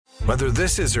Whether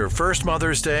this is her first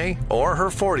Mother's Day or her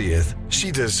 40th, she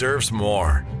deserves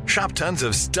more. Shop tons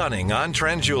of stunning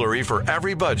on-trend jewelry for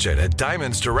every budget at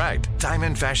Diamonds Direct.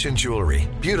 Diamond fashion jewelry,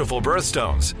 beautiful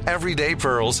birthstones, everyday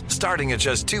pearls starting at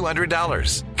just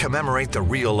 $200. Commemorate the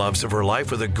real loves of her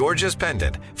life with a gorgeous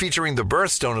pendant featuring the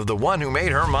birthstone of the one who made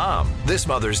her mom. This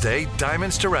Mother's Day,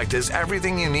 Diamonds Direct is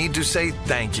everything you need to say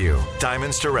thank you.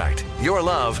 Diamonds Direct. Your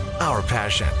love, our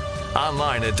passion.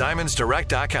 Online at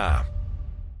diamondsdirect.com.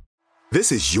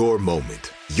 This is your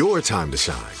moment, your time to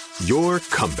shine, your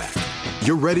comeback.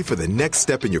 You're ready for the next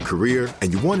step in your career,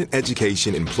 and you want an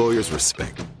education employers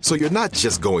respect. So you're not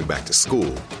just going back to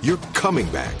school, you're coming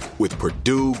back with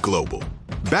Purdue Global.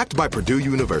 Backed by Purdue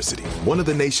University, one of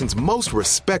the nation's most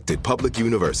respected public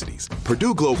universities,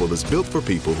 Purdue Global is built for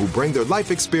people who bring their life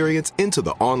experience into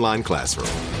the online classroom.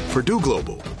 Purdue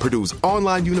Global, Purdue's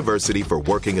online university for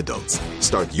working adults.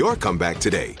 Start your comeback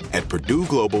today at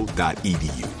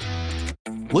purdueglobal.edu.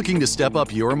 Looking to step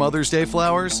up your Mother's Day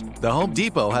flowers? The Home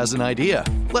Depot has an idea.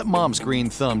 Let Mom's green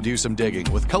thumb do some digging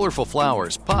with colorful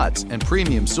flowers, pots, and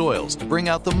premium soils to bring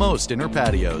out the most in her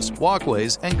patios,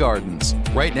 walkways, and gardens.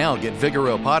 Right now, get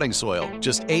Vigoro potting soil,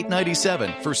 just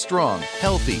 $8.97 for strong,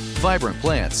 healthy, vibrant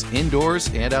plants indoors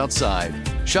and outside.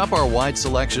 Shop our wide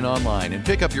selection online and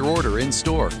pick up your order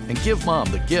in-store and give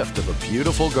Mom the gift of a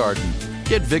beautiful garden.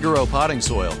 Get Vigoro potting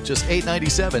soil, just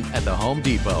 $8.97 at the Home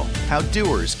Depot. How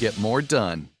doers get more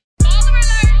done.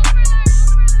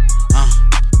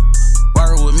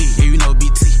 Word with me, yeah, you know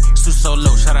BT. Stood so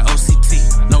low, shout out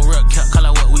OCT. No real cap, call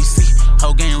out what we see.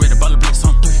 Whole game ready, ball of blitz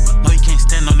on 3. No, you can't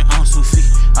stand on your own 2 feet.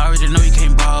 I already know you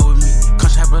can't ball with me. Come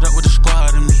chop it up with the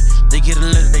squad and me. They get a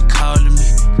letter, they calling me.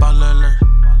 Baller alert.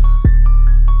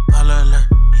 Baller alert.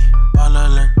 Baller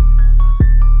alert.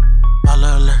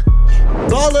 Baller alert.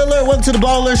 Baller Alert, welcome to the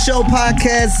Baller Alert Show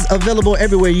podcast, available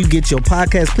everywhere you get your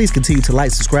podcast. Please continue to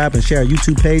like, subscribe, and share our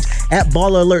YouTube page at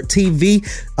Baller Alert TV.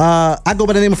 I go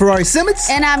by the name of Ferrari Simmons.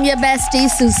 And I'm your bestie,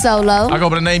 Sue Solo. I go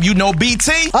by the name You Know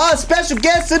BT. Special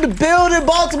guest in the building,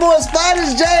 Baltimore's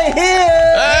finest, Jay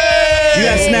here.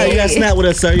 Hey! You got to snap with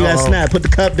us, sir. You got to snap. Put the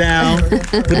cup down.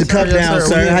 Put the cup down,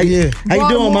 sir. How you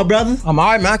doing, my brother? I'm all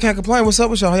right, man. I can't complain. What's up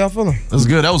with y'all? How y'all feeling? That was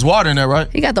good. That was water in there, right?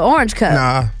 You got the orange cup.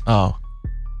 Nah. Oh.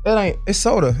 It's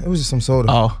soda. It was just some soda.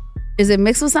 Oh. Is it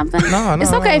mixed with something? Nah.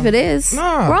 It's okay if it is.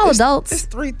 Nah. We're all adults. It's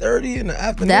 3:30 in the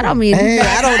afternoon. That don't mean Hey,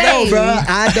 I don't know, bro.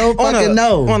 I don't fucking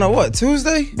know. On a what,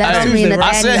 Tuesday? That don't mean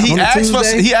I said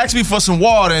he asked me for some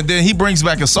water, and then he brings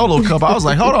back a solo cup. I was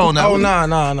like, hold on now. Oh, nah.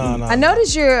 I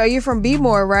noticed you're from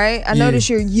B-More, right? I noticed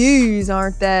your U's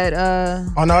aren't that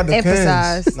it depends.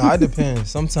 emphasized. No, it depends.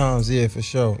 Sometimes, yeah, for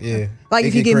sure. Yeah. Like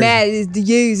if you get mad, the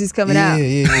U's is coming out.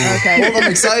 Yeah. Okay. Well,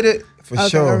 I'm excited. For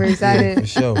sure. We're excited. Yeah, for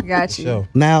sure. Got you. For sure.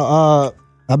 Now,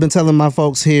 I've been telling my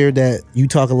folks here that you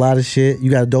talk a lot of shit. You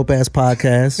got a dope ass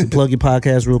podcast. Plug your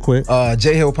podcast real quick.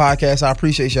 J Hill Podcast. I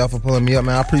appreciate y'all for pulling me up,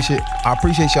 man. I appreciate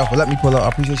y'all for letting me pull up. I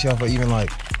appreciate y'all for even like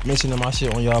mentioning my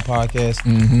shit on y'all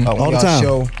podcast. All the time.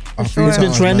 Show. It's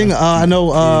been trending. I know.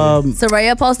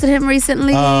 Soraya posted him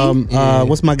recently.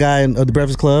 What's my guy in the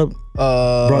Breakfast Club?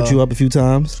 Brought you up a few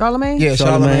times. Charlamagne? Yeah,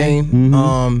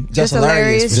 Charlamagne. Just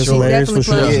hilarious. Just hilarious for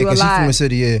sure. Yeah, because she's from the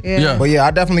city. Yeah. But yeah,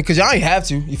 I definitely, because y'all ain't have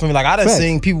to. You feel me? Like I done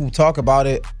seen people talk about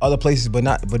it other places, but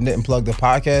didn't plug the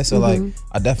podcast. So like,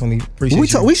 I definitely appreciate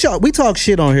we talk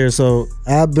shit on here, so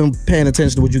I've been paying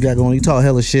attention to what you got going. You talk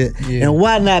hella shit, and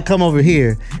why not come over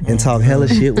here and talk hella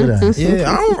shit with us?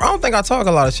 Yeah, I don't think I talk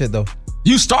a lot of shit though.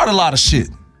 You start a lot of shit.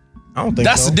 I don't think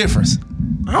that's the difference.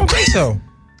 I don't think so.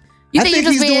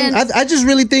 I just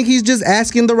really think he's just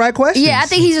asking the right questions. Yeah, I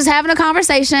think he's just having a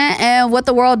conversation, and what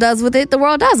the world does with it, the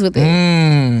world does with it.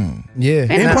 Yeah.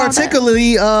 And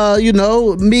particularly,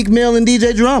 Meek Mill and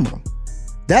DJ Drama.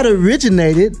 That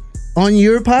originated on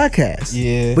your podcast.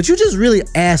 Yeah. But you just really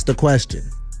asked the question.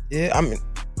 Yeah, I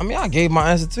mean, I gave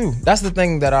my answer too. That's the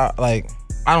thing that I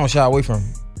don't shy away from.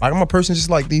 Like, I'm a person just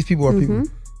like these people are people.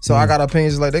 So I got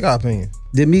opinions just like they got opinions.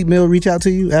 Did Meek Mill reach out to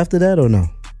you after that or no?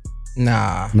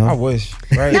 Nah, no? I wish.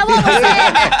 Right? Now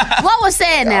what was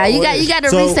said now? You got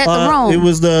to reset the room. It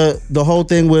was the whole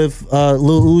thing with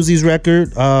Lil Uzi's record,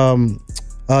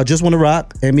 Just Wanna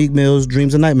Rock, and Meek Mill's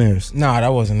Dreams and Nightmares. Nah,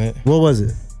 that wasn't it. What was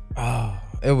it?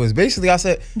 It was basically, I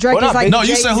said Drake is like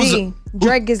you said Jay-Z.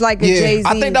 Drake is like a Jay-Z.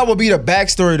 I think that would be the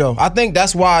backstory though. I think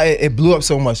that's why it blew up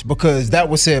so much, because that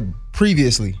was said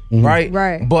previously, right?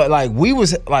 Right. But like we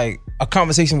was like a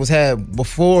conversation was had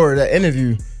before the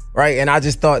interview, right? And I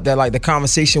just thought that like the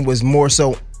conversation was more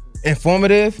so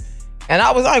informative. And I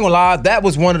ain't gonna lie, that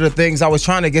was one of the things I was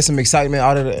trying to get some excitement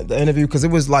out of the interview, because it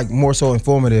was like more so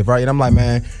informative, right? And I'm like,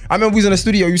 man, I remember we was in the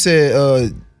studio, you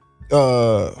said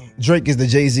Drake is the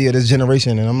Jay-Z of this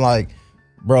generation, and I'm like,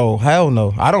 bro, hell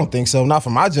no. I don't think so. Not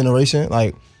from my generation.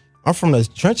 Like, I'm from the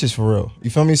trenches for real.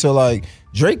 You feel me? So like,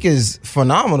 Drake is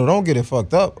phenomenal. Don't get it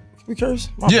fucked up. Can we curse?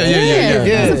 Yeah.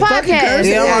 It's a podcast.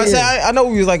 Yeah, I know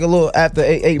we was like a little after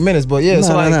 8 minutes, but yeah.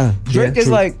 So like, Drake is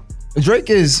like, Drake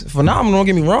is phenomenal. Don't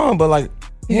get me wrong, but like,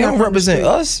 he don't represent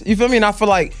us. You feel me? And I feel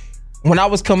like when I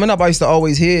was coming up, I used to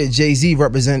always hear Jay-Z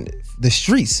represent the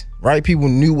streets, right? People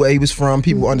knew where he was from.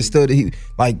 People understood that he,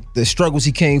 like, the struggles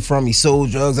he came from. He sold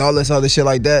drugs, all this other shit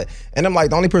like that. And I'm like,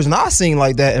 the only person I seen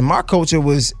like that in my culture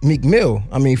was Meek Mill.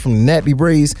 I mean, from the nappy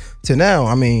braids to now.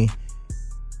 I mean,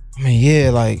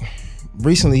 yeah, like,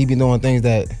 recently he been doing things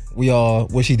that we all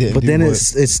wish he didn't. But do, then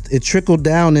it trickled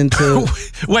down into.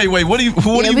 Wait. What do you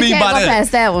mean by that?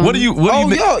 Past that one. What do you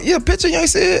mean? Yeah, picture you ain't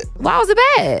see it. Why was it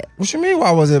bad? What you mean?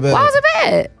 Why was it bad? Why was it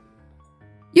bad?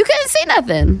 You couldn't see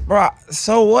nothing, bro.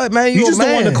 So what, man? You just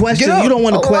don't want to question. You don't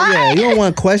want to question. Yeah, you don't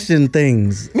want to question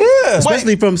things. Yeah,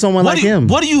 especially from someone like him.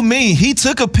 What do you mean? He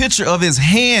took a picture of his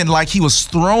hand like he was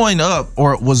throwing up,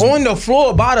 or was on the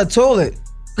floor by the toilet.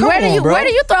 Where do you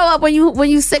throw up when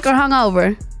you sick or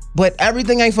hungover? But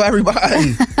everything ain't for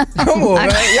everybody. Come on, man.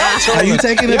 Are you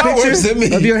taking a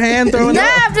picture of your hand throwing up?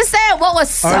 No, I'm just saying what was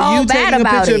so bad about it. Are you taking a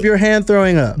picture of your hand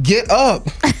throwing up? Get up.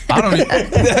 I don't even.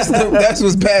 That's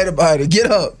what's bad about it. Get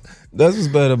up. That's what's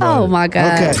bad about it. Oh my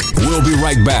God. Okay. We'll be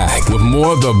right back with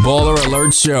more of the Baller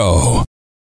Alert Show.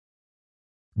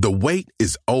 The wait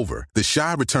is over. The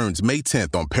Chi returns May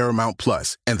 10th on Paramount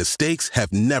Plus, and the stakes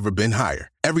have never been higher.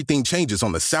 Everything changes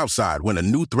on the South Side when a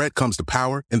new threat comes to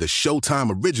power in the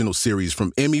Showtime original series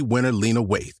from Emmy winner Lena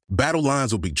Waithe. Battle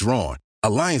lines will be drawn,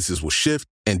 alliances will shift,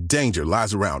 and danger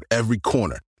lies around every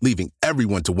corner, leaving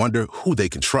everyone to wonder who they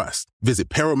can trust. Visit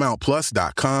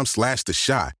ParamountPlus.com/The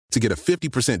Chi to get a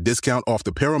 50% discount off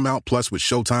the Paramount Plus with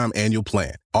Showtime annual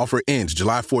plan. Offer ends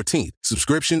July 14th.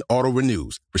 Subscription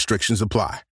auto-renews. Restrictions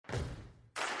apply.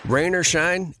 Rain or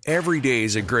shine, every day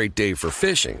is a great day for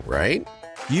fishing, right?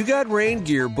 You got rain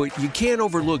gear, but you can't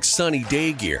overlook sunny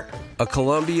day gear. A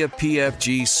Columbia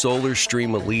PFG Solar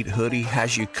Stream Elite hoodie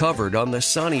has you covered on the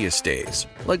sunniest days.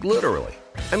 Like literally.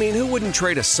 I mean, who wouldn't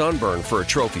trade a sunburn for a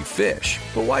trophy fish?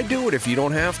 But why do it if you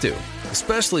don't have to?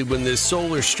 Especially when this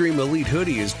Solar Stream Elite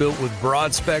hoodie is built with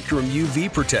broad spectrum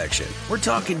UV protection. We're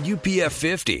talking UPF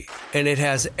 50, and it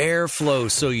has airflow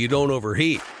so you don't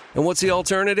overheat. And what's the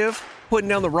alternative? Putting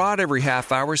down the rod every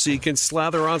half hour so you can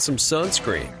slather on some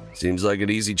sunscreen. Seems like an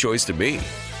easy choice to me.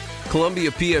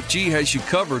 Columbia PFG has you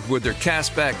covered with their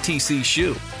Castback TC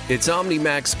shoe. Its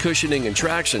OmniMax cushioning and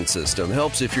traction system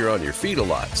helps if you're on your feet a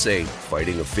lot, say,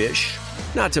 fighting a fish.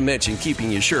 Not to mention keeping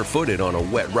you sure-footed on a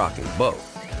wet rocking boat.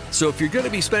 So if you're going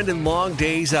to be spending long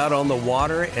days out on the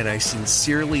water, and I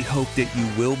sincerely hope that you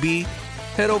will be,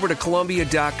 head over to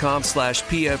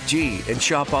Columbia.com/PFG and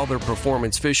shop all their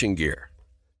performance fishing gear.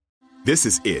 This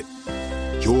is it.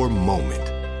 Your moment.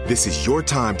 This is your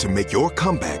time to make your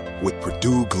comeback with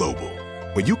Purdue Global.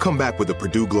 When you come back with a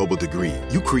Purdue Global degree,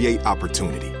 you create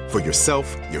opportunity for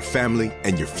yourself, your family,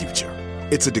 and your future.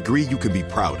 It's a degree you can be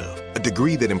proud of, a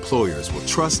degree that employers will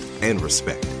trust and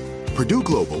respect. Purdue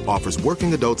Global offers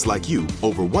working adults like you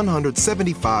over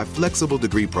 175 flexible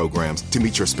degree programs to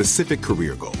meet your specific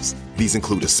career goals. These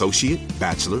include associate,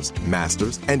 bachelor's,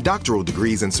 master's, and doctoral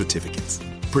degrees and certificates.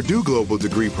 Purdue Global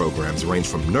degree programs range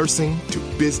from nursing to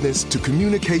business to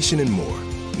communication and more.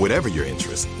 Whatever your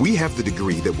interest, we have the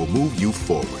degree that will move you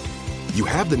forward. You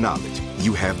have the knowledge,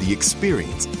 you have the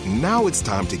experience. Now it's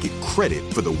time to get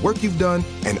credit for the work you've done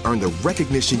and earn the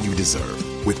recognition you deserve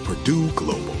with Purdue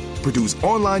Global, Purdue's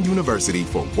online university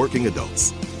for working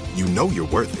adults. You know you're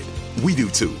worth it. We do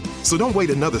too. So don't wait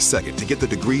another second to get the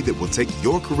degree that will take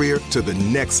your career to the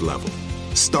next level.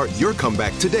 Start your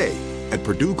comeback today at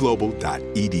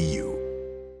PurdueGlobal.edu.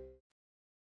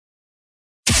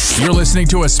 You're listening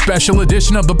to a special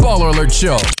edition of the Baller Alert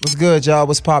Show. What's good, y'all?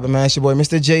 What's poppin', man? It's your boy,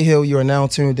 Mr. J Hill. You are now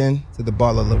tuned in to the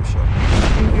Baller Alert Show.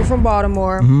 You're from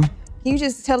Baltimore. Mm-hmm. Can you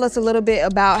just tell us a little bit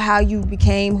about how you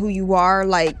became who you are?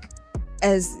 Like,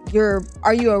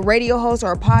 are you a radio host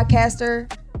or a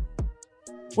podcaster?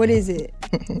 What is it?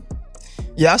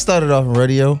 Yeah, I started off in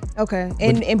radio. Okay,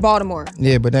 in Baltimore.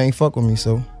 Yeah, but they ain't fuck with me,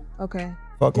 so. Okay.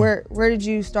 Fuck 'em. Where did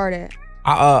you start at?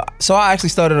 So I actually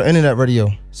started on internet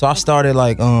radio. So I started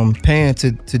like paying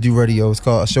to do radio. It's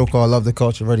called a show called Love the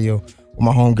Culture Radio with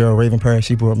my homegirl Raven Parrish.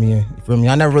 She brought me in. You feel me?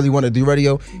 I never really wanted to do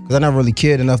radio because I never really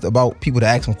cared enough about people to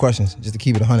ask them questions, just to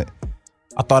keep it 100.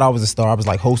 I thought I was a star. I was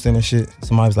like hosting and shit.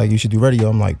 Somebody was like, you should do radio.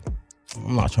 I'm like,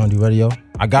 I'm not trying to do radio.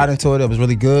 I got into it. It was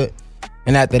really good.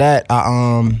 And after that,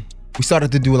 I we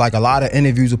started to do like a lot of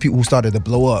interviews with people who started to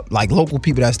blow up, like local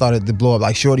people that started to blow up,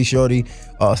 like Shorty,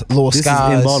 Lil Skies. This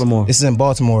is in Baltimore. This is in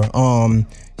Baltimore.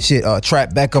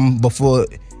 Trap Beckham, before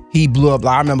he blew up.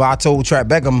 Like, I remember I told Trap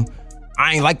Beckham,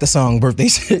 I ain't like the song Birthday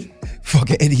Shit.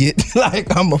 Fucking idiot.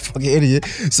 Like, I'm a fucking idiot.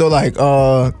 So like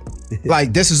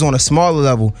this is on a smaller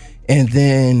level. And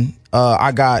then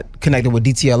I got connected with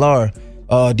DTLR.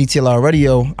 DTLR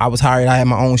Radio. I was hired. I had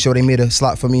my own show. They made a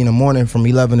slot for me in the morning from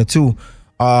 11 to 2.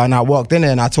 And I walked in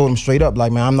there and I told them straight up,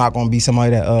 like, man, I'm not gonna be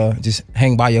somebody that just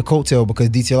hang by your coattail, because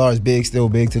DTLR is big, still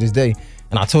big to this day.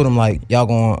 And I told them, like, y'all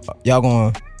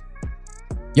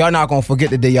not gonna forget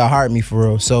the day y'all hired me, for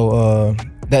real. So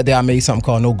that day I made something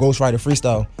called No Ghostwriter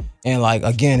Freestyle. And like,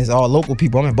 again, it's all local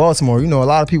people. I'm in Baltimore. You know, a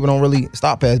lot of people don't really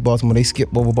stop past Baltimore. They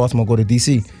skip over Baltimore, go to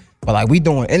DC. But like, we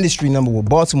doing industry number with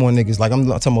Baltimore niggas. Like, I'm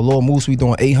talking about Lil Moose, we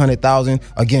doing 800,000.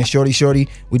 Again, Shorty,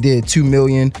 we did 2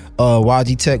 million.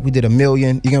 YG Tech, we did 1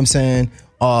 million. You know what I'm saying?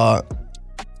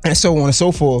 And so on and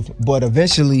so forth. But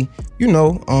eventually, you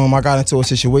know, I got into a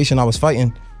situation. I was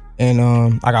fighting, and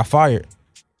I got fired.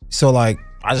 So like,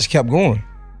 I just kept going.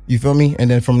 You feel me? And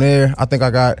then from there, I think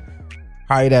I got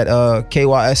hired at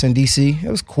KYS in DC. It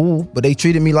was cool, but they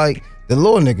treated me like the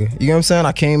little nigga. You know what I'm saying?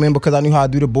 I came in because I knew how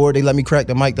to do the board. They let me crack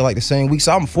the mic like the same week.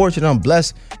 So I'm fortunate, I'm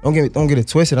blessed. Don't get it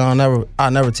twisted. I'll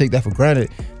never take that for granted.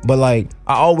 But like,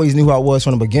 I always knew who I was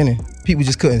from the beginning. People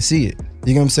just couldn't see it.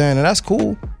 You know what I'm saying? And that's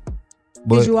cool.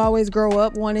 But did you always grow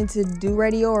up wanting to do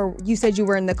radio, or you said you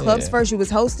were in the clubs first? You was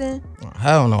hosting?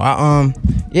 Hell no.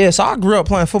 So I grew up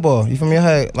playing football. You feel me? I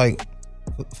had, like,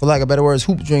 for lack of better words,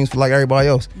 hoop dreams for like everybody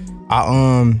else.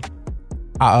 I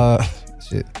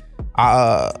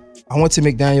went to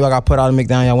McDaniel. I got put out of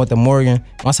McDaniel. I went to Morgan.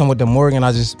 Once I went to Morgan,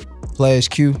 I just played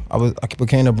HQ. I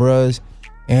became the Bruz,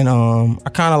 and I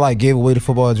kind of like gave away the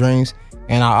football dreams.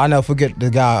 And I never forget the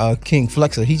guy, King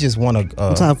Flexer. He just won a.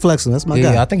 I'm talking Flexer. That's my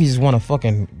guy. Yeah, I think he just won a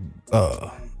fucking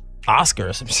Oscar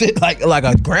or some shit, like a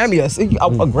Grammy a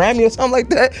Grammy or something like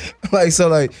that.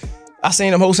 Like, I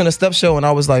seen him hosting a step show, and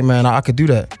I was like, man, I could do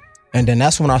that. And then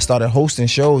that's when I started hosting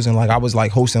shows, and like, I was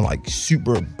like hosting like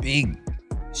super big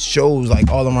shows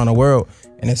like all around the world.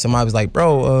 And then somebody was like,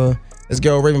 bro, this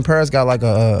girl Raven Paris got like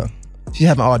she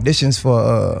having auditions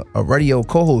for a radio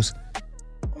co-host.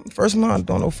 First of all, I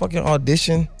don't know fucking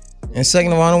audition, and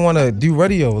second of all, I don't want to do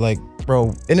radio. Like,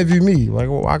 bro, interview me. Like,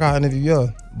 well, I gotta interview you.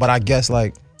 But I guess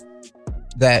like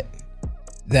that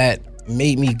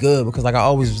made me good, because like, I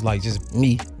always was like just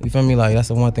me. You feel me? Like, that's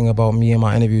the one thing about me and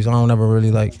my interviews. I don't ever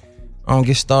really like, I don't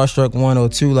get starstruck, one or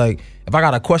two. Like, if I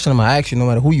got a question, I'm gonna ask you, no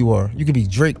matter who you are. You could be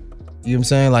Drake, you know what I'm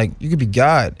saying? Like, you could be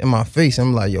God in my face.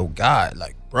 I'm like, yo, God,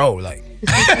 like, bro, like,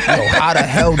 yo, how the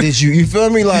hell did you feel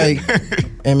me? Like,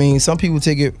 I mean, some people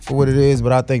take it for what it is,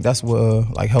 but I think that's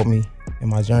what like helped me in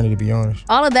my journey, to be honest.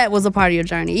 All of that was a part of your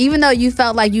journey. Even though you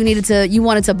felt like you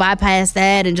wanted to bypass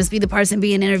that and just be the person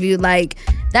being interviewed, like,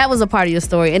 that was a part of your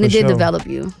story, and it did develop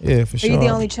you. Yeah, for sure. Are you the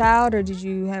only child, or did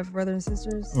you have brothers and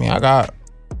sisters? I mean, I got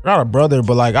a brother,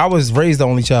 but like, I was raised the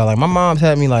only child. Like, my mom's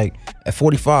had me like at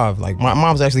 45. Like, my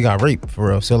mom's actually got raped, for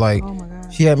real. So like, oh my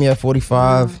God. She had me at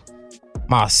 45.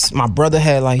 My brother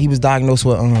had, like, he was diagnosed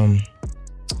with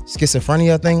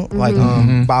schizophrenia, I think, like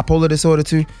bipolar disorder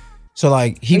too. So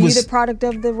like, Are you the product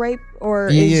of the rape, or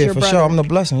is your for brother? sure. I'm the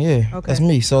blessing. Yeah, okay. That's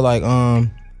me. So like,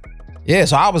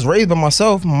 so I was raised by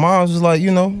myself. My mom was like,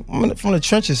 you know, I'm from the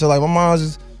trenches. So like, my mom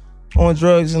was just on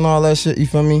drugs and all that shit. You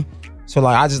feel me? So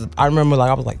like, I remember like,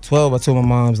 I was like 12. I told my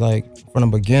mom's like, from the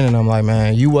beginning, I'm like,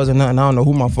 man, you wasn't nothing. I don't know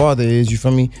who my father is. You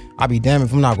feel me? I be damned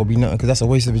if I'm not gonna be nothing, because that's a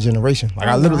waste of a generation. Like,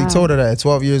 I literally told her that at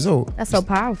 12 years old. That's so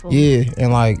powerful. Yeah,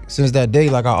 and like, since that day,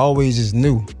 like, I always just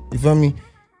knew. You feel me?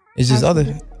 It's just other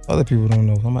people don't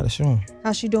know. I'm about to show them.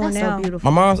 How's she doing now? So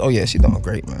beautiful. My mom's, oh yeah, she doing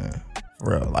great, man.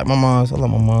 For real. Like, my mom's, I love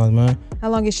my mom's, man. How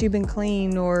long has she been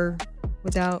clean or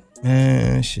without?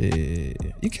 Man, shit.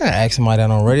 You can't ask somebody that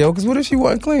on radio, because what if she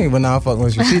wasn't clean? But now I'm fucking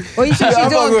with you. Well, you should. She's doing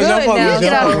good now. I'm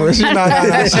fucking with you.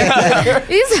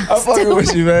 I'm fucking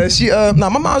with you, man. She, my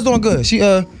mom's doing good. She,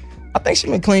 I think she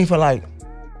been clean for like,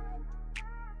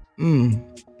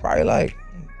 probably like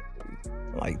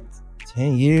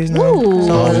 10 years now.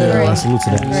 Ooh, I salute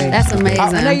to that. That's amazing.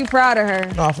 I know you're proud of her.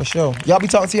 Nah, for sure. Y'all be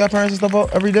talking to your parents and stuff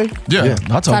every day? Yeah.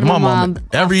 I talk to my mom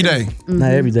every day.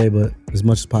 Not every day, but as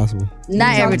much as possible.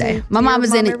 Not every day. My mom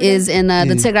is in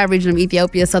the Tigray region of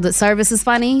Ethiopia, so the service is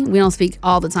funny. We don't speak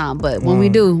all the time, but when we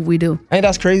do, we do. Ain't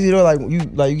that crazy though? Like, you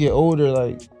get older,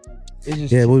 like, it's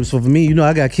just. Yeah, well, so for me, you know,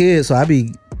 I got kids, so I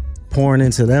be pouring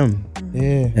into them.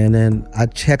 Yeah. And then I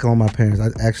check on my parents. I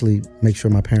actually make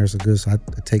sure my parents are good, so I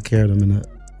take care of them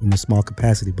in a small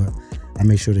capacity, but I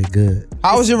make sure they're good.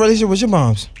 How was your relationship with your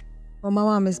moms? Well, my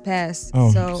mom has passed.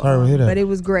 Oh, so, sorry to hear that. But it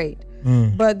was great.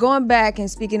 But going back and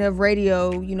speaking of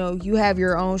radio, you know, you have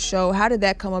your own show. How did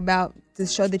that come about, the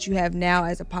show that you have now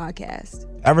as a podcast?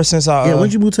 Ever since I Yeah,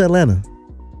 when'd you move to Atlanta?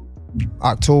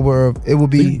 October, it will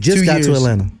be You just 2 got years. to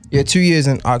Atlanta. Yeah, 2 years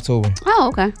in October. Oh,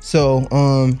 okay. So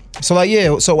like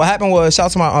yeah. So what happened was, shout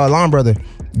out to my line brother,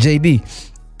 JB.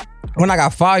 When I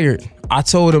got fired, I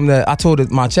told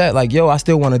my chat like, yo, I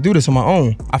still want to do this on my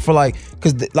own. I feel like,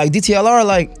 cause like DTLR,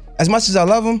 like as much as I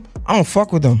love them, I don't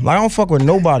fuck with them. Like I don't fuck with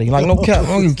nobody. Like no cap. I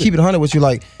don't even keep it 100 with you.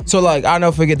 Like so, like I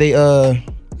never forget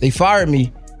they fired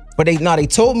me. But they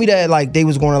told me that like they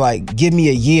was gonna like give me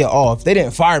a year off. They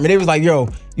didn't fire me. They was like, yo,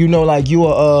 you know, like you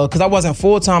were cause I wasn't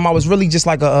full time. I was really just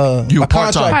like a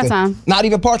contractor. Part-time. Not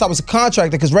even part time. I was a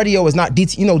contractor because radio is not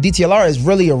DTLR is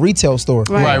really a retail store.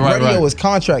 Right. Radio is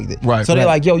contracted. Right. So they're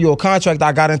like, yo, you're a contractor.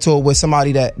 I got into it with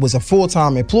somebody that was a full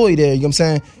time employee there. You know what I'm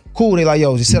saying? Cool. They like,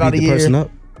 yo, just sit out a Beat the year. person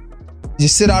up.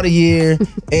 Just sit out a year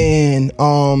and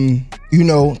you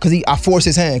know, cause I forced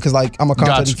his hand because like I'm a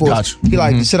contractor. Got you. He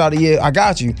like, just sit out a year. I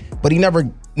got you, but he never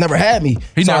had me.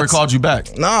 He So never I called you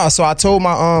back. Nah, so I told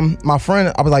my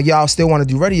friend, I was like, y'all still want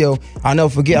to do radio? I'll never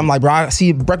forget. I'm like, bro, I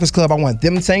see Breakfast Club. I want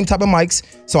them same type of mics.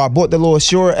 So I bought the little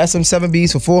Shure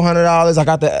SM7Bs for $400. I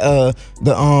got the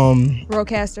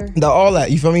Rodecaster. all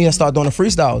that. You feel me? I started doing the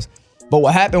freestyles. But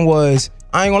what happened was,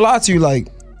 I ain't gonna lie to you, like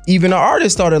even the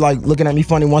artists started like looking at me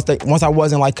funny once I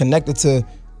wasn't like connected to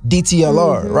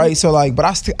DTLR, right? So like, but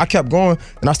I kept going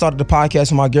and I started the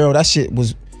podcast with my girl. That shit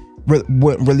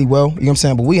went really well, you know what I'm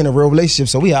saying? But we in a real relationship,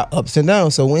 so we have ups and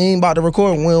downs. So we ain't about to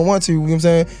record when we don't want to, you know what I'm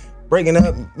saying? Breaking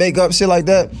up, make up, shit like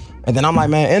that. And then I'm like,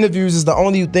 man, interviews is the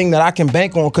only thing that I can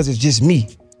bank on because it's just me.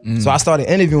 So I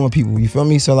started interviewing people, you feel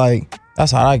me? So like,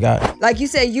 that's how I got. Like you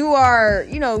said, you are,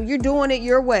 you know, you're doing it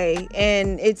your way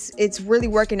and it's really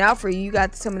working out for you. You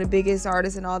got some of the biggest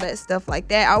artists and all that stuff like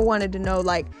that. I wanted to know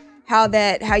like how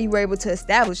you were able to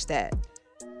establish that.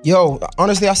 Yo,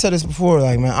 honestly, I said this before,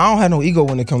 like, man, I don't have no ego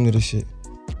when it comes to this shit.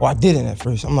 Well, I didn't at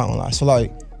first, I'm not gonna lie. So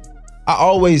like, I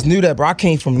always knew that, bro. I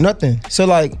came from nothing. So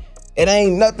like, it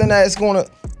ain't nothing that's gonna,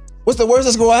 what's the worst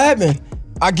that's gonna happen?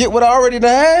 I get what I already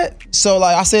had. So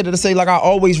like I said to say, like I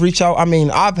always reach out. I mean,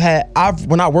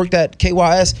 when I worked at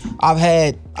KYS, I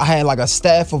had like a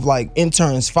staff of like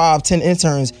interns, 5-10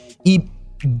 interns,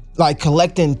 like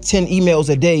collecting 10 emails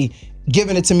a day,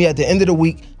 giving it to me at the end of the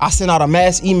week. I sent out a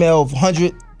mass email of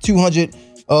 100, 200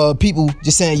 people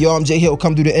just saying, yo, I'm Jay Hill,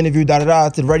 come do the interview, da-da-da.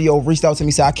 To the radio, reached out to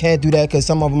me, said I can't do that because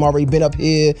some of them already been up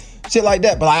here, shit like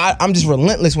that. But like, I'm just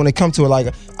relentless when it comes to it.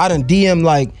 Like I done DM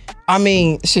like, I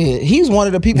mean, shit, he's one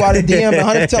of the people I done DM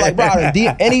 100%. Like, bro, I done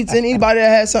DM anybody that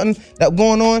had something that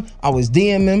going on, I was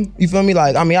DM him. You feel me?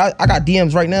 Like, I mean, I got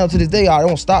DMs right now to this day. I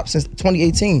don't stop since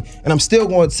 2018. And I'm still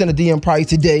going to send a DM probably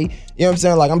today. You know what I'm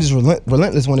saying? Like, I'm just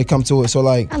relentless when it comes to it. So,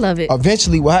 like, I love it.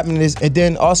 Eventually, what happened is, and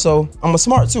then also, I'm a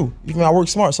smart too. You feel me? I work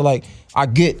smart. So, like, I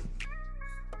get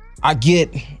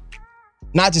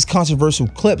not just controversial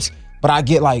clips, but I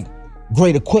get, like,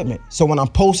 great equipment. So when I'm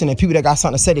posting and people that got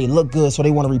something to say, they look good, so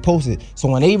they want to repost it. So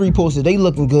when they repost it, they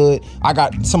looking good. I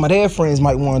got some of their friends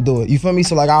might want to do it. You feel me?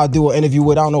 So like I'll do an interview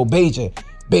with, I don't know, Beja.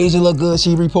 Beja look good,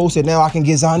 she reposted. Now I can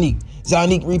get Zanique.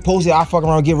 Zanique reposted, I fuck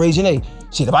around and get Ray Janae.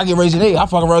 Shit, if I get Ray Janae, I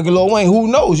fuck around and get Lil Wayne.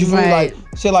 Who knows? You feel me? Like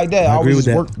shit like that. I agree with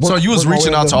that. Work, so you was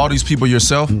reaching out to all these people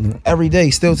yourself? Every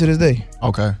day, still to this day.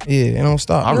 Okay. Yeah, it don't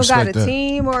stop. I You respect got a that.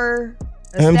 team or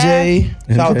a MJ,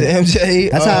 staff? shout out to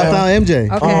MJ. That's how I found MJ.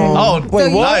 Okay. Oh, So wait,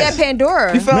 you what? at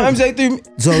Pandora. You found MJ through me?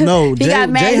 So no, He got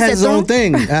mad, Jay he has said his own through?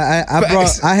 thing.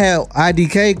 I had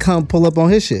IDK come pull up on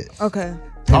his shit. Okay.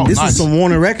 And this nice. was some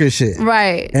Warner Records shit.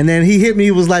 Right. And then he hit me,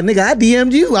 he was like, nigga, I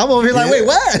DM'd you. I'm over here like, wait,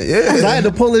 what? Yeah. So I had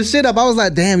to pull his shit up. I was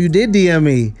like, damn, you did DM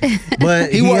me.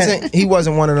 But He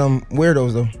wasn't one of them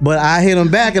weirdos though. But I hit him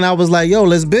back and I was like, yo,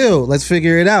 let's build. Let's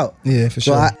figure it out. Yeah, for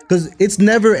So sure. because it's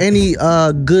never any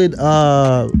good,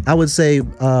 I would say,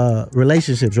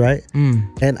 relationships, right?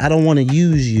 And I don't want to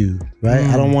use you, right?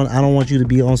 I don't want you to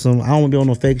be on some, I don't want to be on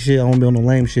no fake shit. I don't want to be on no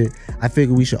lame shit. I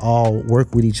figure we should all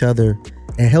work with each other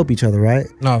and help each other, right?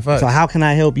 No, facts. So how can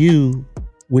I help you,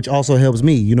 which also helps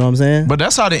me? You know what I'm saying? But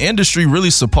that's how the industry really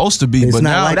supposed to be. It's But not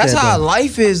now like That's that, how though.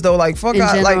 life is though. Like fuck, In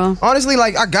like general. honestly,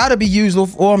 like I gotta be useful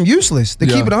or I'm useless. To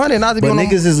Yeah. keep it 100, not to be But on no-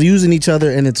 niggas is using each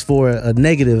other and it's for a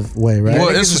negative way, right? well,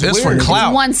 niggas it's is for weird.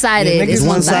 clout. One-sided. Yeah, niggas It's It's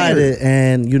one-sided. one-sided,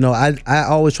 and you know, I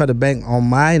always try to bank on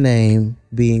my name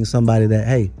being somebody that,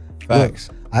 hey, Facts.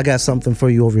 look, I got something for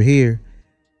you over here.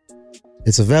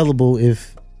 It's available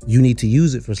if you need to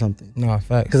use it for something. No,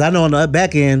 facts. Because I know on the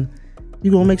back end, you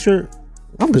gonna make sure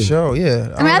I'm good. Sure,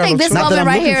 yeah. I mean, I think this moment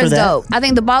right here is dope. I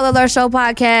think the Ball Alert Show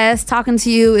podcast, talking to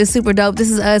you, is super dope.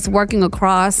 This is us working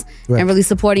across and really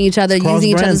supporting each other, using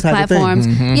each other's platforms.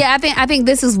 Yeah, I think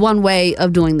this is one way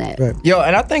of doing that. Yo,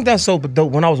 and I think that's so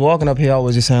dope. When I was walking up here, I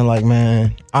was just saying like,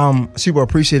 man, I'm super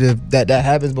appreciative that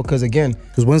happens because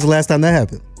when's the last time that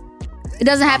happened? It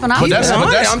doesn't happen often.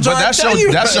 That's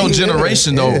your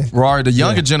generation though, Rory. The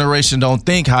younger generation don't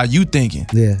think how you thinking.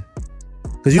 Yeah.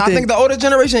 I think the older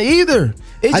generation either.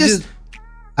 I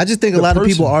just think a lot of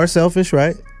people are selfish,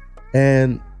 right?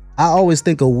 And I always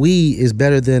think a we is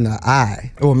better than an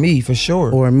I. Or me, for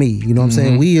sure. Or me. You know what I'm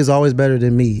saying? We is always better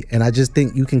than me. And I just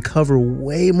think you can cover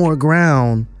way more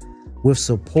ground with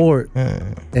support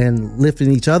and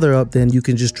lifting each other up than you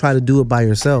can just try to do it by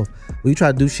yourself. When you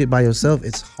try to do shit by yourself,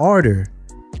 it's harder.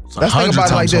 Let's think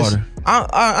about it like this.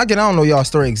 I don't know y'all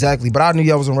story exactly, but I knew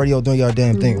y'all was on radio doing y'all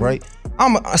damn thing, right?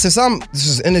 This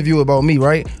is an interview about me,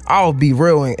 right? I'll be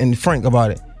real and frank about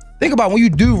it. Think about when you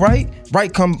do right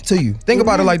come to you. Think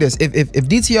about it like this. If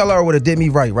DTLR would have did me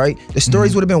right? The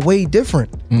stories would have been way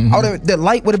different. The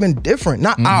light would have been different.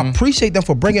 I appreciate them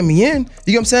for bringing me in.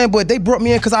 You know what I'm saying? But they brought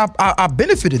me in because I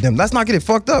benefited them. Let's not get it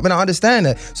fucked up, and I understand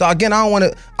that. So again, I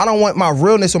don't want my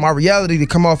realness or my reality to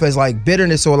come off as like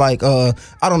bitterness or like I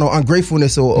don't know,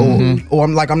 ungratefulness or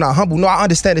I'm like I'm not humble. No, I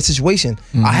understand the situation.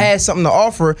 I had something to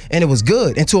offer and it was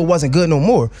good until it wasn't good no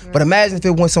more. But imagine if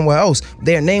it went somewhere else.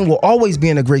 Their name will always be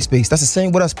in a great space. That's the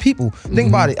same with us people. Think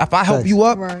about it. If I help you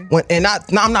up,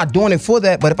 I'm not doing it for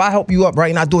that, but if I help you up, right,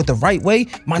 and I do it the right way,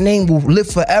 my name will live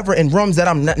forever in rooms that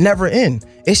I'm never in.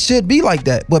 It should be like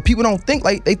that, but people don't think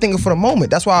like they thinking for the moment.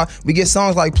 That's why we get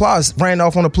songs like Plies ran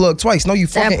off on the plug twice. No, you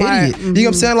fucking idiot. You know what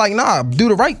I'm saying? Like, nah, do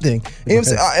the right thing. You know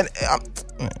what I'm saying?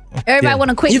 Everybody want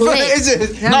a quick lick.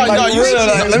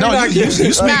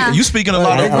 You speaking a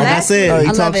lot of. Like I said,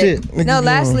 you talk shit. No,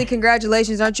 lastly,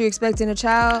 congratulations. Aren't you expecting a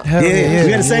child? Yeah.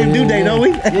 We had the same due date, don't we?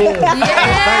 Yeah.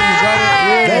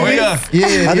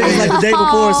 I think it was like the day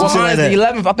before or something like that. The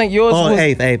 11th. I think yours was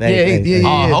 8th.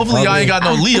 Yeah. Hopefully y'all ain't got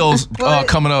no Leos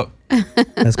coming up.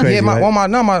 That's crazy.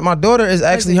 Yeah, my daughter is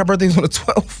actually, her birthday's on the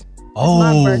 12th.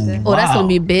 Oh, that's gonna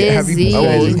be busy.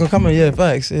 It's gonna come in. Yeah,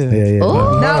 facts. Yeah.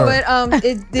 No, but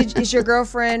is your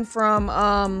girlfriend from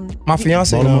my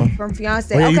fiance? No. From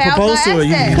fiance. Well, okay, you proposed to her.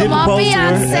 You did propose to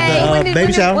her at the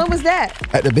baby shower. When was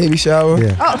that? At the baby shower.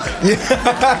 Yeah. Oh, Hey,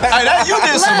 you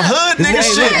did some hood nigga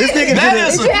shit. This nigga that did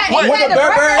is it. what the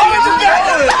Burberry?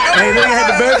 Hey, nigga had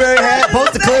the Burberry hat.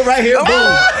 Post the clip right here.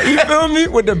 Boom. You feel me?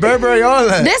 With the Burberry, all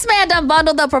that. This man done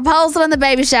bundled the proposal and the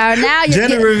baby shower. Now you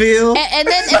Gender reveal. And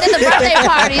then the birthday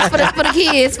parties for the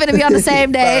kids finna be on the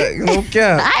same day. No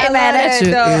cap. I ain't mad at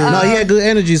you. No, he had good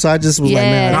energy, so I just was like,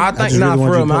 man. No, I think not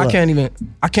for real, man.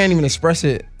 I can't even express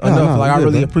it enough. Like I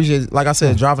really appreciate it. Like I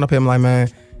said, driving up here, I'm like, man,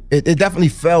 it definitely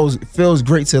feels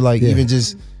great to like even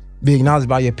just be acknowledged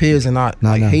by your peers and not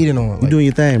hating on it. You doing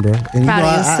your thing, bro. And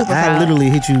proud you know, I literally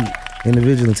hit you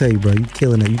individually and tell you, bro, you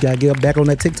killing it. You gotta get back on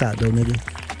that TikTok though, nigga.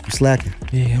 You slacking.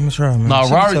 Yeah, I'm gonna try, man. Nah,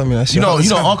 Rory, you know,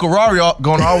 Uncle Rory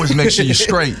gonna always make sure you're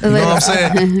straight. You know what I'm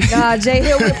saying? Nah, Jay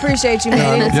Hill, we appreciate you,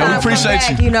 man. Anytime we appreciate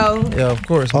back, you. You know. Yeah, of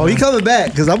course. Oh, he coming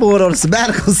back because I'm going on a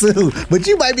sabbatical soon. But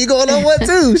you might be going on one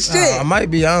too. Shit. I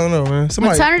might be. I don't know, man.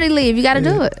 Maternity leave. You got to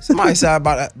do it. Somebody said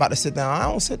about to sit down. I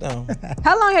don't sit down.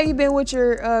 How long have you been with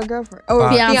your girlfriend? Oh,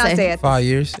 fiance. 5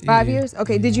 years. 5 years.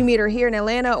 Okay. Did you meet her here in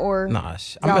Atlanta or? Nah,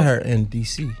 I met her in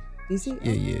DC. DC.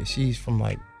 Yeah. She's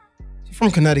from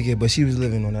Connecticut, but she was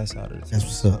living on that side of the town. That's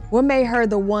what's up. What made her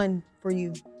the one for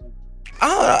you?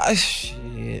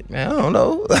 Shit, man, I don't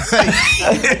know.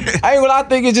 I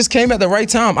think it just came at the right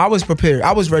time. I was prepared.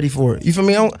 I was ready for it. You feel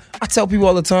me? I tell people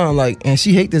all the time, like, and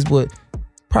she hate this, but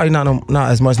probably not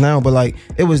as much now. But like,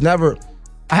 it was never.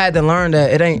 I had to learn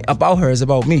that it ain't about her. It's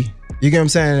about me. You get what I'm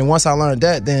saying? And once I learned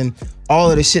that, then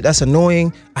all of the shit that's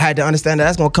annoying, I had to understand that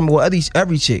that's gonna come with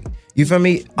every chick. You feel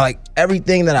me? Like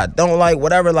everything that I don't like,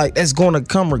 whatever, like that's gonna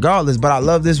come regardless. But I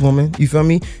love this woman. You feel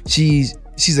me? She's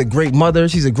a great mother.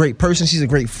 She's a great person. She's a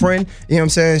great friend. You know what I'm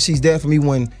saying? She's there for me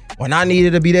when I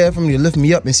needed to be there for me, to lift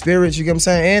me up in spirits. You get what I'm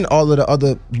saying? And all of the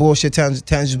other bullshit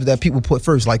tangibles that people put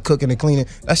first, like cooking and cleaning.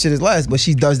 That shit is last, but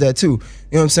she does that too. You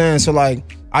know what I'm saying? So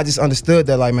like, I just understood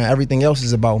that like, man, everything else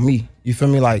is about me. You feel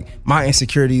me? Like my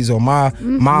insecurities or my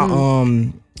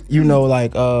you know,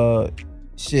 like the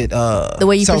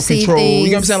way you perceive things.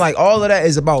 You know what I'm saying? Like all of that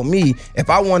is about me. If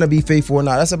I want to be faithful or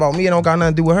not, that's about me. It don't got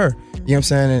nothing to do with her. You know what I'm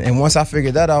saying? And once I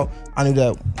figured that out, I knew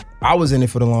that I was in it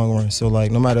for the long run. So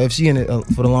like, no matter if she in it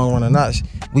for the long run or not,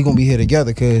 we gonna be here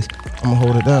together. Cause I'm gonna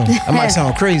hold it down. That might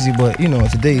sound crazy, but you know, in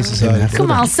today's society.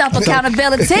 Come on,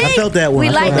 self-accountability. I felt that one.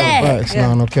 We like that. Facts.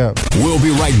 No cap. We'll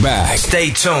be right back.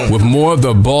 Stay tuned with more of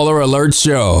the Baller Alert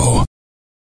Show.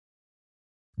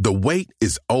 The wait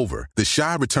is over. The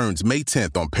Chi returns May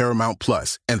 10th on Paramount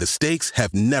Plus, and the stakes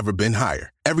have never been higher.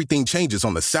 Everything changes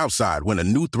on the South Side when a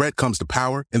new threat comes to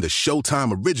power in the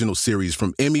Showtime original series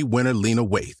from Emmy winner Lena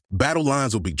Waithe. Battle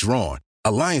lines will be drawn,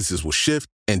 alliances will shift,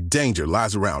 and danger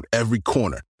lies around every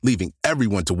corner, leaving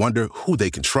everyone to wonder who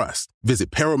they can trust. Visit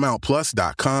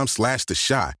ParamountPlus.com/The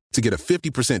Chi to get a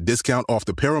 50% discount off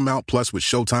the Paramount Plus with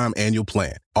Showtime annual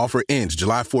plan. Offer ends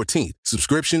July 14th.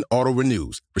 Subscription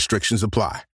auto-renews. Restrictions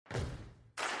apply.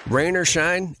 Rain or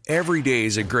shine, every day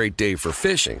is a great day for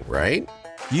fishing, right?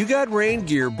 You got rain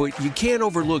gear, but you can't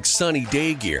overlook sunny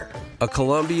day gear. A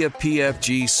Columbia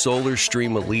PFG Solar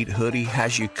Stream Elite hoodie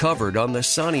has you covered on the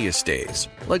sunniest days.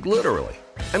 Like literally.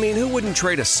 I mean, who wouldn't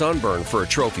trade a sunburn for a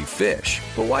trophy fish?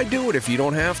 But why do it if you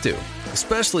don't have to?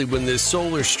 Especially when this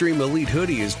Solar Stream Elite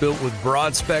hoodie is built with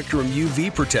broad spectrum UV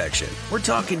protection. We're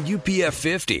talking UPF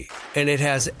 50, and it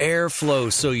has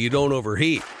airflow so you don't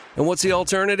overheat. And what's the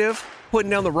alternative?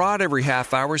 Putting down the rod every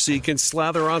half hour so you can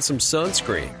slather on some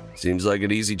sunscreen. Seems like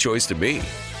an easy choice to me.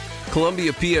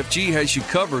 Columbia PFG has you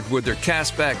covered with their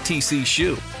Castback TC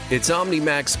shoe. Its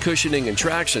OmniMax cushioning and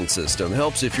traction system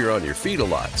helps if you're on your feet a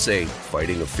lot, say,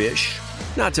 fighting a fish.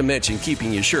 Not to mention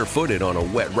keeping you sure-footed on a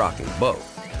wet rocking boat.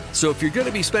 So if you're going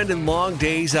to be spending long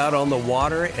days out on the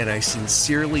water, and I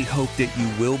sincerely hope that you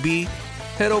will be,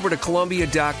 head over to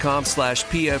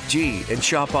Columbia.com/PFG and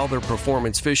shop all their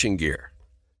performance fishing gear.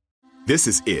 This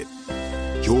is it.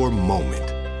 Your moment.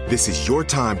 This is your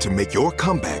time to make your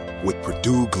comeback with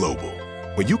Purdue Global.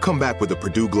 When you come back with a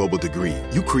Purdue Global degree,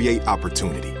 you create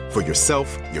opportunity for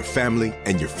yourself, your family,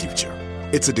 and your future.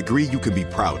 It's a degree you can be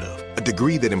proud of, a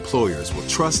degree that employers will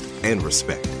trust and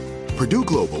respect. Purdue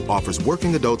Global offers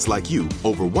working adults like you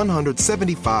over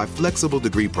 175 flexible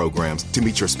degree programs to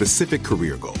meet your specific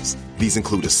career goals. These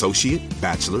include associate,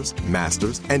 bachelor's,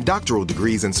 master's, and doctoral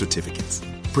degrees and certificates.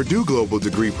 Purdue Global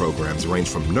degree programs range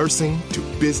from nursing to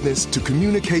business to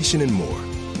communication and more.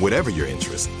 Whatever your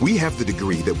interest, we have the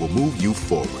degree that will move you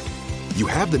forward. You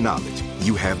have the knowledge,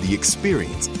 you have the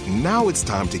experience. Now it's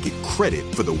time to get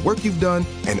credit for the work you've done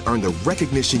and earn the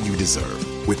recognition you deserve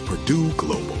with Purdue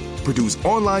Global, Purdue's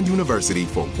online university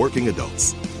for working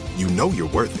adults. You know you're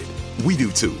worth it. We do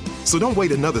too. So don't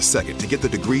wait another second to get the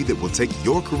degree that will take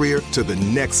your career to the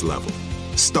next level.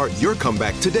 Start your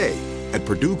comeback today at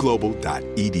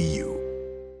purdueglobal.edu.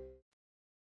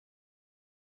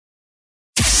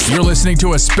 You're listening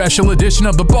to a special edition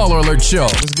of the Baller Alert Show.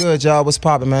 What's good, y'all? What's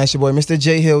poppin', man? It's your boy, Mr.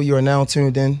 J Hill. You are now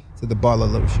tuned in to the Baller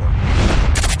Alert Show.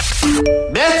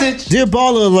 Message. Dear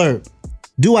Baller Alert,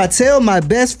 do I tell my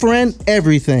best friend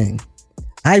everything?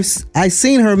 I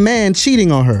seen her man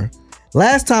cheating on her.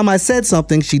 Last time I said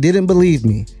something, she didn't believe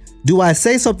me. Do I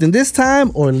say something this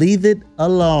time or leave it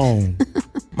alone?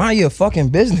 Mind your fucking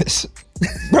business.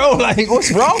 Bro, like,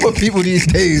 what's wrong with people these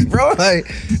days, bro? Like,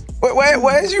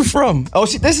 where is you from? Oh,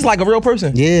 this is like a real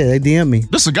person? Yeah, they DM me.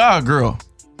 This a guy or girl?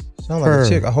 Sound like a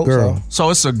chick, I hope girl. so. So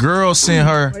it's a girl seeing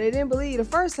her. But they didn't believe you the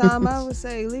first time. I would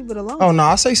say leave it alone. Oh, no,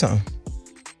 I'll say something.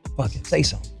 Fuck it, say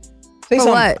something. Say For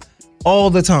something. what? All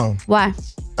the time. Why?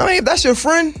 I mean, if that's your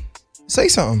friend, say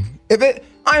something. I ain't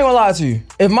gonna lie to you.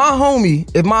 If my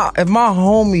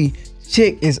homie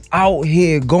chick is out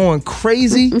here going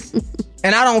crazy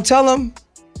and I don't tell him,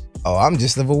 oh, I'm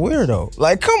just a weirdo.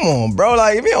 Like, come on, bro.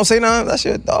 Like, if you don't say nothing, that's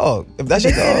your dog. If that's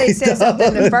your dog. They said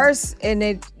something at first and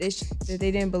they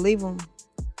didn't believe him.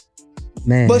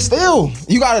 Man. But still,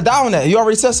 you gotta die on that. You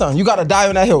already said something. You gotta die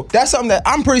on that hill. That's something that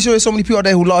I'm pretty sure there's so many people out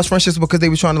there who lost friendships because they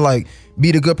were trying to like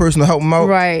be the good person to help them out.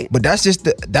 Right. But that's just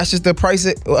the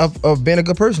price of being a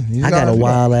good person. I got a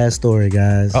wild ass story,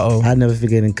 guys. Uh-oh. I never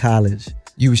forget in college.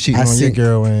 You was cheating on your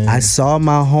girl and I saw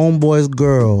my homeboy's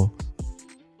girl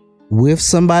with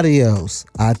somebody else.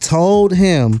 I told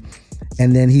him,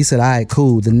 and then he said, all right,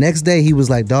 cool. The next day he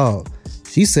was like, dog,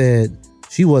 she said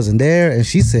she wasn't there and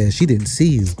she said she didn't see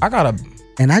you.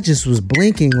 And I just was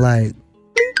blinking like,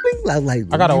 blink, blink, like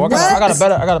I got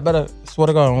a better, swear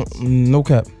to God, no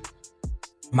cap.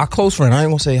 My close friend, I ain't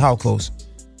gonna say how close.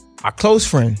 My close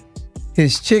friend,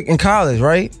 his chick in college,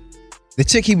 right? The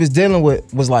chick he was dealing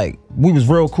with was like, we was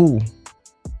real cool.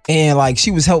 And like, she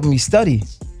was helping me study.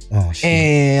 Oh, shit.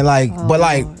 And like, but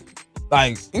like,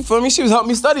 you feel me? She was helping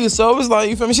me study. So it was like,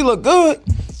 you feel me? She looked good.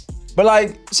 But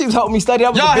like, she was helping me study.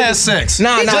 Y'all had sex.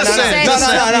 Nah. I ain't gonna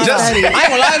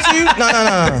lie to you.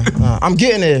 Nah. I'm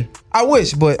getting there. I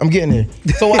wish, but I'm getting there.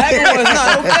 So what happened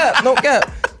was, no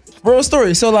cap. Real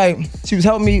story. So like, she was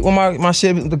helping me when my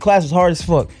shit, the class was hard as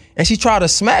fuck. And she tried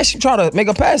to make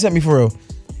a pass at me for real.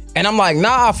 And I'm like,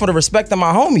 nah, for the respect of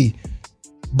my homie.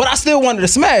 But I still wanted to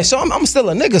smash. So I'm still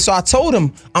a nigga. So I told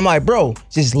him, I'm like, bro,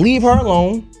 just leave her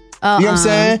alone. You know what I'm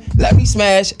saying? Let me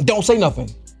smash. Don't say nothing.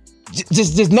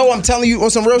 Just know I'm telling you on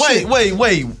some real shit.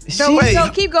 Wait. So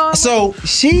keep going. So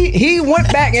he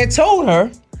went back and told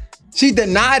her. She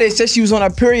denied it, said she was on her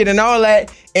period and all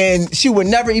that. And she would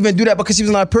never even do that because she was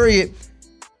on her period.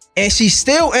 And she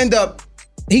still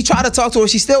he tried to talk to her.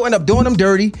 She still ended up doing him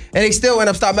dirty, and they still end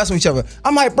up stop messing with each other.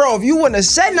 I'm like, bro, if you wouldn't have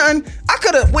said nothing, I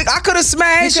could have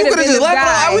smashed. You could have just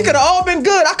left it. We could have all been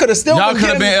good. I could have still. Y'all could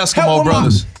have been Eskimo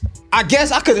brothers. I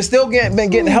guess I could have still been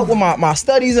getting help with my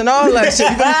studies and all that shit.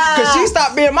 Because she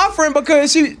stopped being my friend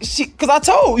because because I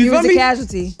told you. You was a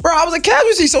casualty, bro. I was a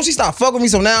casualty, so she stopped fucking with me.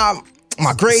 So now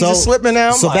my grades are slipping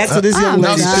now. So back to this young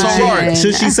lady.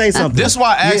 Should she say something? This is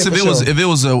why I asked if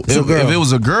it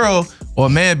was a girl or a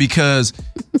man, because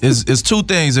it's two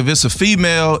things. If it's a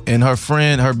female and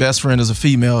her best friend is a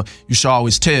female, you should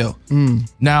always tell.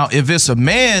 Now, if it's a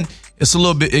man,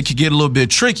 it could get a little bit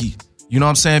tricky. You know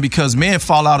what I'm saying? Because men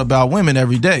fall out about women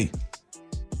every day.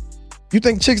 You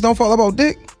think chicks don't fall about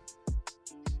dick?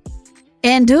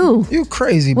 And do. You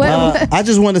crazy, bro. I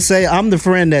just want to say I'm the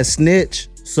friend that snitch,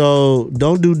 so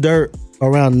don't do dirt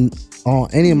around on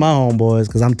any of my homeboys,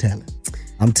 because I'm telling.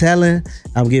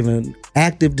 I'm giving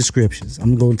active descriptions.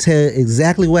 I'm going to tell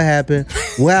exactly what happened,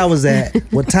 where I was at,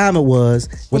 what time it was,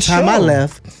 what time I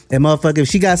left. And motherfucker, if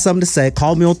she got something to say,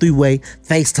 call me on 3-way,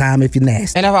 FaceTime if you're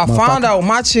nasty. And if I found out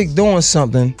my chick doing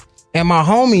something and my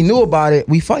homie knew about it,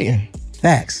 we fighting.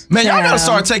 Facts. Man, y'all gotta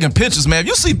start taking pictures, man. If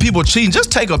you see people cheating,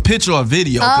 just take a picture or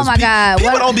video. Oh my God.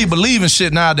 People don't be believing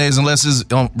shit nowadays unless it's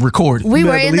recorded. We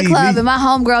were in the club and my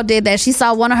homegirl did that. She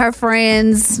saw one of her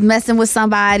friends messing with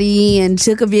somebody and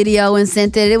took a video and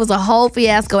sent it. It was a whole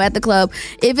fiasco at the club.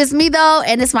 If it's me though,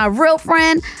 and it's my real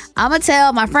friend, I'm gonna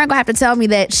tell my friend. Gonna have to tell me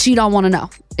that she don't want to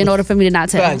know in order for me to not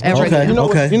tell.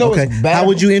 Okay. How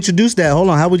would you introduce that? Hold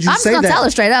on. How would you say that? I'm just gonna tell her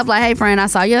straight up, like, hey friend, I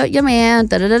saw your man.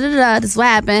 This is what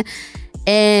happened.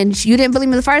 And you didn't believe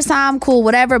me the first time, cool,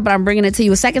 whatever, but I'm bringing it to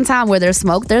you a second time. Where there's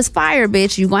smoke, there's fire,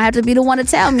 bitch. You're going to have to be the one to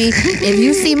tell me. If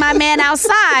you see my man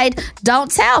outside,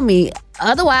 don't tell me.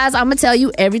 Otherwise, I'm going to tell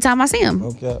you every time I see him.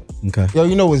 Okay. Yo,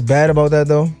 you know what's bad about that,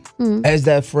 though? As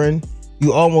that friend,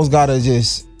 you almost got to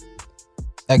just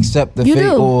accept the fate.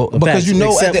 Because you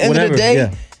know, at the end of the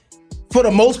day, for the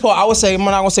most part, I would say, I'm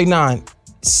not going to say 9.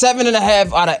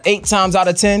 7.5 out of 8 times out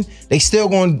of 10, they still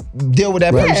gonna deal with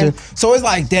that person. So it's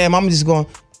like, damn, I'm just going.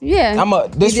 Yeah,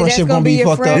 this friendship gonna be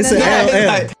fucked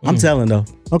up. I'm telling though.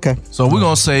 Okay, so we're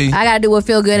gonna say I gotta do what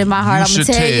feel good in my heart. I'm gonna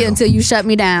tell you until you shut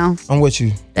me down. I'm with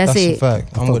you. That's it. A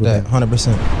fact. I'm with that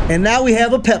 100%. And now we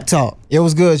have a pep talk. It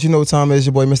was good. You know what time it is.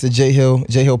 Your boy, Mr. J Hill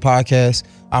Podcast.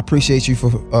 I appreciate you for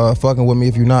fucking with me.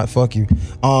 If you're not, fuck you.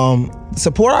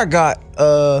 Support I got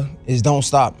is don't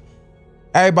stop.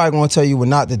 Everybody gonna tell you what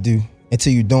not to do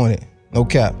until you're doing it. No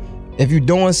cap. If you're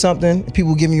doing something,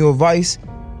 people giving you advice,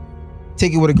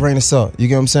 take it with a grain of salt. You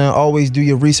get what I'm saying? Always do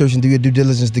your research and do your due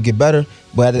diligence to get better.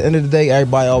 But at the end of the day,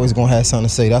 everybody always gonna have something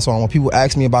to say. That's why when people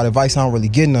ask me about advice, I don't really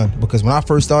get none. Because when I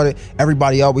first started,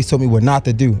 everybody always told me what not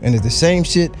to do. And it's the same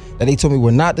shit that they told me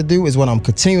what not to do is what I'm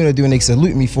continuing to do, and they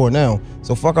salute me for now.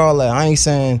 So fuck all that.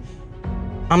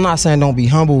 I'm not saying don't be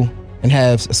humble and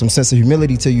have some sense of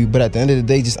humility to you, but at the end of the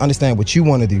day, just understand what you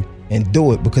want to do and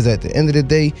do it, because at the end of the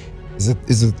day, is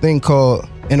a thing called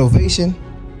innovation.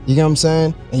 You get what I'm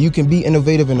saying? And you can be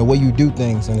innovative in the way you do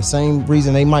things, and the same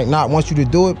reason they might not want you to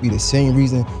do it be the same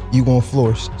reason you gonna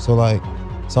flourish. So like,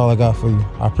 that's all I got for you.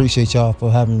 I appreciate y'all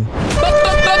for having me.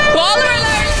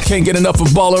 Can't get enough of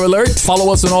Baller Alert?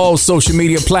 Follow us on all social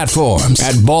media platforms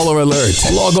at Baller Alert.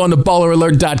 Log on to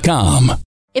balleralert.com.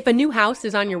 If a new house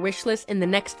is on your wish list in the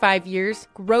next 5 years,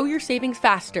 grow your savings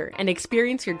faster and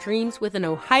experience your dreams with an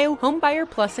Ohio Homebuyer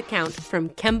Plus account from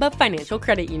Kemba Financial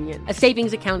Credit Union. A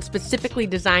savings account specifically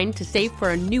designed to save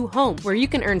for a new home, where you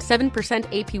can earn 7%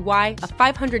 APY, a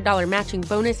 $500 matching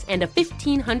bonus, and a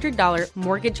 $1,500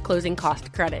 mortgage closing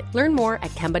cost credit. Learn more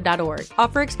at Kemba.org.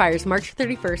 Offer expires March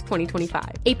 31st, 2025.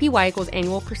 APY equals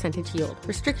annual percentage yield.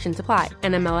 Restrictions apply.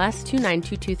 NMLS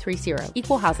 292230.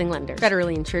 Equal housing lender.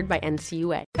 Federally insured by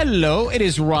NCUA. Hello, it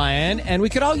is Ryan, and we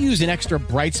could all use an extra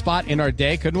bright spot in our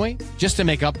day, couldn't we? Just to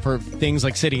make up for things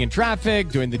like sitting in traffic,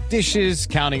 doing the dishes,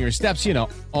 counting your steps, you know,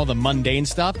 all the mundane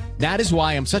stuff. That is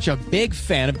why I'm such a big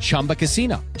fan of Chumba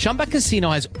Casino. Chumba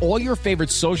Casino has all your favorite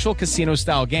social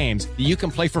casino-style games that you can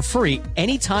play for free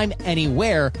anytime,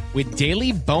 anywhere with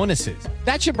daily bonuses.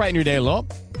 That should brighten your day a little.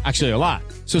 Actually, a lot.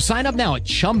 So sign up now at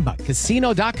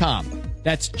ChumbaCasino.com.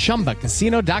 That's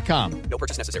ChumbaCasino.com. No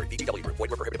purchase necessary. VGW Group.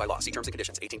 Void where prohibited by law. See terms and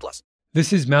conditions. 18+.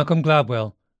 This is Malcolm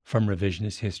Gladwell from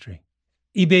Revisionist History.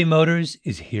 eBay Motors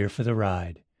is here for the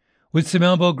ride. With some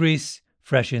elbow grease,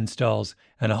 fresh installs,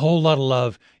 and a whole lot of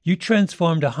love, you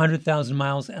transformed 100,000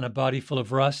 miles and a body full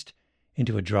of rust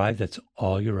into a drive that's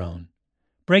all your own.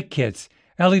 Brake kits,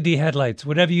 LED headlights,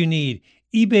 whatever you need,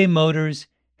 eBay Motors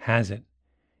has it.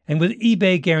 And with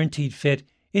eBay Guaranteed Fit,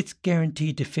 it's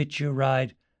guaranteed to fit your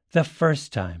ride the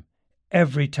first time,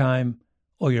 every time,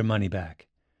 or your money back.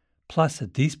 Plus,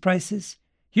 at these prices,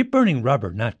 you're burning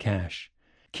rubber, not cash.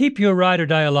 Keep your ride or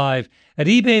die alive at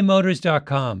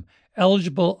ebaymotors.com.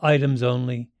 Eligible items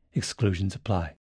only. Exclusions apply.